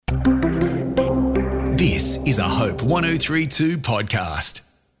This is a Hope 1032 podcast.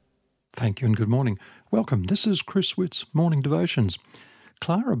 Thank you and good morning. Welcome. This is Chris Witt's Morning Devotions.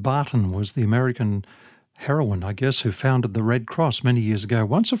 Clara Barton was the American heroine, I guess, who founded the Red Cross many years ago.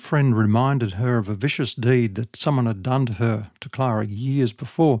 Once a friend reminded her of a vicious deed that someone had done to her, to Clara, years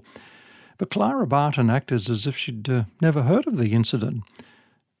before. But Clara Barton acted as if she'd never heard of the incident.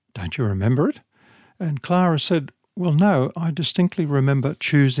 "Don't you remember it?" And Clara said, "Well, no, I distinctly remember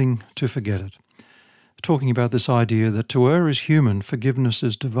choosing to forget it." Talking about this idea that to err is human, forgiveness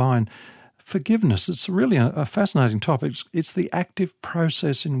is divine. Forgiveness, it's really a fascinating topic. It's the active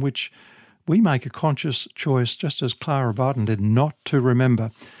process in which we make a conscious choice, just as Clara Barton did, not to remember.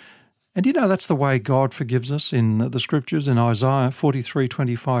 And you know, that's the way God forgives us. In the scriptures, in Isaiah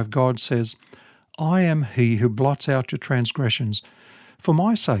 43:25, God says, "I am he who blots out your transgressions for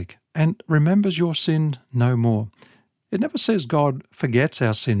my sake and remembers your sin no more." It never says God forgets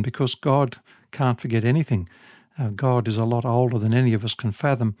our sin, because God can't forget anything. God is a lot older than any of us can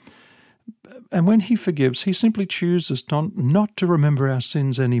fathom. And when he forgives, he simply chooses not to remember our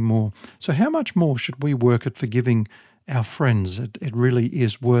sins anymore. So how much more should we work at forgiving our friends? It really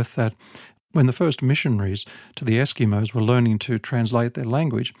is worth that. When the first missionaries to the Eskimos were learning to translate their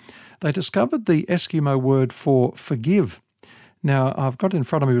language, they discovered the Eskimo word for forgive. Now, I've got it in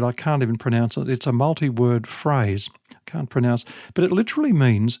front of me, but I can't even pronounce it. It's a multi-word phrase. I can't pronounce, but it literally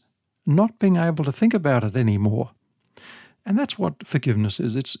means not being able to think about it anymore. And that's what forgiveness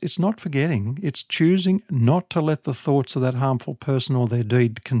is. It's not forgetting. It's choosing not to let the thoughts of that harmful person or their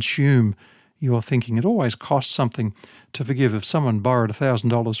deed consume your thinking. It always costs something to forgive. If someone borrowed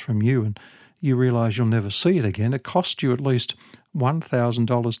 $1,000 from you and you realise you'll never see it again, it costs you at least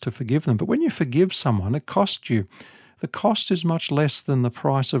 $1,000 to forgive them. But when you forgive someone, it costs you. The cost is much less than the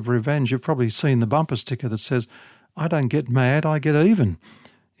price of revenge. You've probably seen the bumper sticker that says, "I don't get mad, I get even."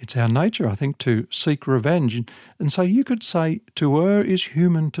 It's our nature, I think, to seek revenge. And so you could say, to err is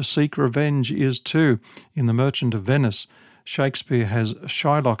human, to seek revenge is too. In The Merchant of Venice, Shakespeare has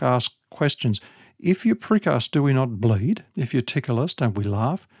Shylock ask questions. "If you prick us, do we not bleed? If you tickle us, don't we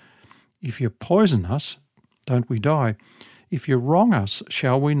laugh? If you poison us, don't we die? If you wrong us,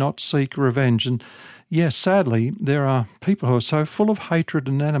 shall we not seek revenge?" And yes, sadly, there are people who are so full of hatred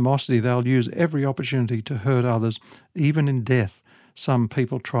and animosity they'll use every opportunity to hurt others, even in death. Some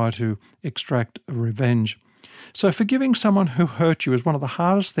people try to extract revenge. So forgiving someone who hurt you is one of the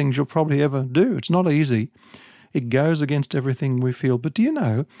hardest things you'll probably ever do. It's not easy. It goes against everything we feel. But do you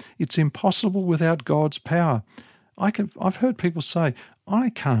know, it's impossible without God's power. I've heard people say, "I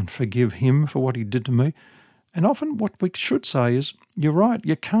can't forgive him for what he did to me." And often what we should say is, "You're right,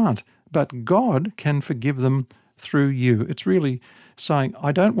 you can't, but God can forgive them through you." It's really saying,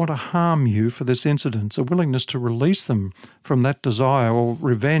 "I don't want to harm you for this incident." It's a willingness to release them from that desire or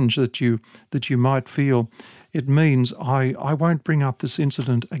revenge that you might feel. It means, I won't bring up this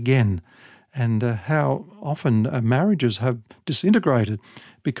incident again. And how often marriages have disintegrated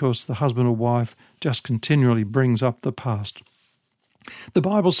because the husband or wife just continually brings up the past. The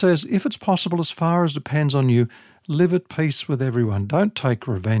Bible says, if it's possible, as far as depends on you, live at peace with everyone. Don't take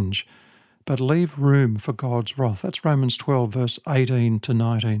revenge, but leave room for God's wrath. That's Romans 12, verse 18 to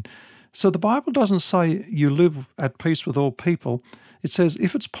 19. So the Bible doesn't say you live at peace with all people. It says,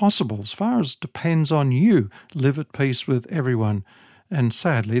 if it's possible, as far as depends on you, live at peace with everyone. And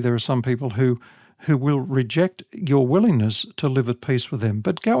sadly, there are some people who will reject your willingness to live at peace with them.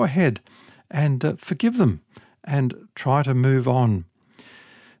 But go ahead and forgive them and try to move on.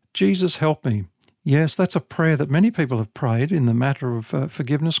 Jesus, help me. Yes, that's a prayer that many people have prayed in the matter of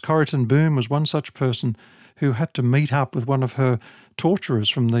forgiveness. Corrie ten Boom was one such person who had to meet up with one of her torturers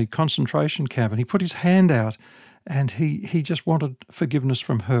from the concentration camp, and he put his hand out and he just wanted forgiveness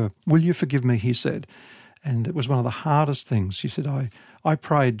from her. "Will you forgive me?" he said. And it was one of the hardest things. She said, I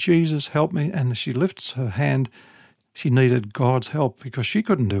prayed, "Jesus, help me." And she lifts her hand. She needed God's help because she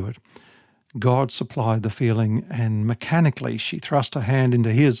couldn't do it. God supplied the feeling, and mechanically she thrust her hand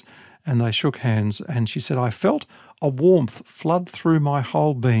into his, and they shook hands. And she said, "I felt a warmth flood through my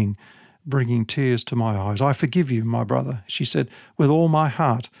whole being, bringing tears to my eyes. I forgive you, my brother." She said, "With all my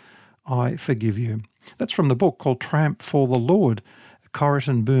heart, I forgive you." That's from the book called Tramp for the Lord. Corrie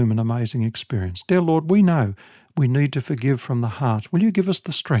ten Boom, an amazing experience. Dear Lord, we know we need to forgive from the heart. Will you give us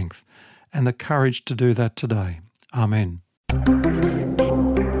the strength and the courage to do that today? Amen.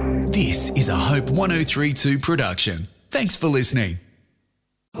 This is a Hope 1032 production. Thanks for listening.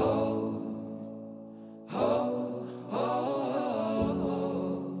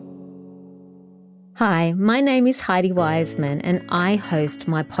 Hi, my name is Heidi Wiseman and I host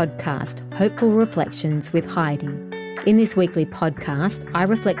my podcast, Hopeful Reflections with Heidi. In this weekly podcast, I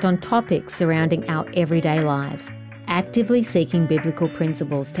reflect on topics surrounding our everyday lives, actively seeking biblical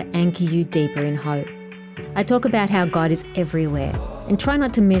principles to anchor you deeper in hope. I talk about how God is everywhere and try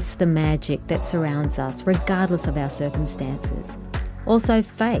not to miss the magic that surrounds us regardless of our circumstances. Also,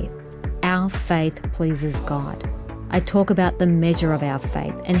 faith. Our faith pleases God. I talk about the measure of our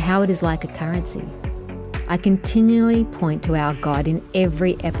faith and how it is like a currency. I continually point to our God in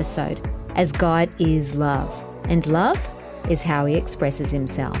every episode, as God is love, and love is how He expresses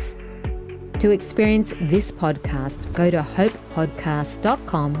Himself. To experience this podcast, go to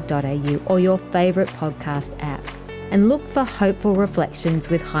hopepodcast.com.au or your favourite podcast app and look for Hopeful Reflections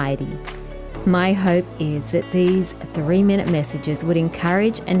with Heidi. My hope is that these 3-minute messages would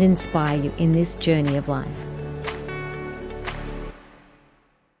encourage and inspire you in this journey of life.